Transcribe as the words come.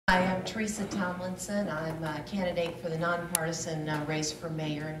Teresa Tomlinson. I'm a candidate for the nonpartisan race for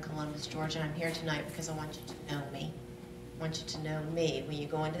mayor in Columbus, Georgia. I'm here tonight because I want you to know me. I want you to know me. When you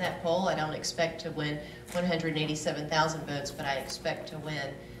go into that poll, I don't expect to win 187,000 votes, but I expect to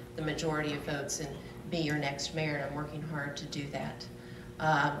win the majority of votes and be your next mayor, and I'm working hard to do that.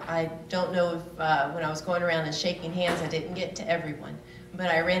 I don't know if when I was going around and shaking hands, I didn't get to everyone, but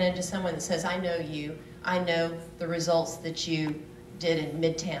I ran into someone that says, I know you. I know the results that you did in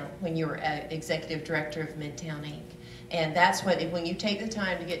Midtown when you were executive director of Midtown Inc. And that's what, when you take the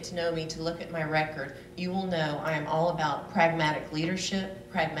time to get to know me, to look at my record, you will know I am all about pragmatic leadership,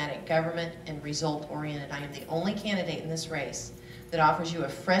 pragmatic government, and result-oriented. I am the only candidate in this race that offers you a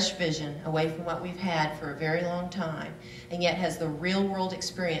fresh vision away from what we've had for a very long time, and yet has the real-world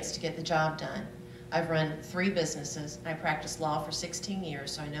experience to get the job done. I've run 3 businesses. I practiced law for 16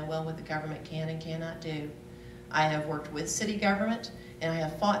 years, so I know well what the government can and cannot do. I have worked with city government, and I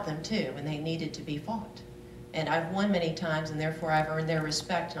have fought them too when they needed to be fought. And I've won many times, and therefore I've earned their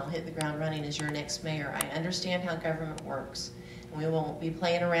respect, and I'll hit the ground running as your next mayor. I understand how government works, and we won't be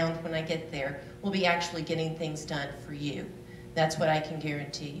playing around when I get there. We'll be actually getting things done for you. That's what I can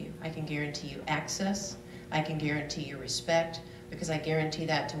guarantee you. I can guarantee you access. I can guarantee you respect, because I guarantee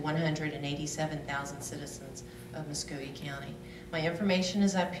that to 187,000 citizens of Muscogee County. My information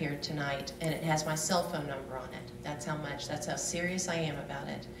is up here tonight, and it has my cell phone number on it. That's how serious I am about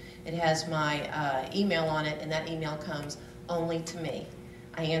it. It has my email on it, and that email comes only to me.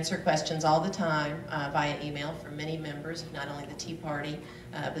 I answer questions all the time via email from many members of not only the Tea Party,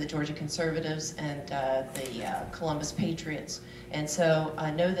 but the Georgia Conservatives and the Columbus Patriots. And so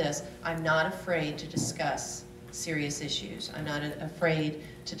know this, I'm not afraid to discuss serious issues. I'm not afraid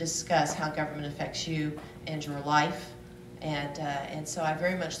to discuss how government affects you and your life. And so I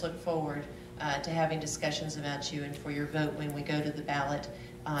very much look forward to having discussions about you and for your vote when we go to the ballot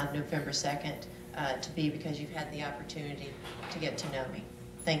on November 2nd to be because you've had the opportunity to get to know me.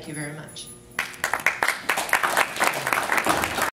 Thank you very much.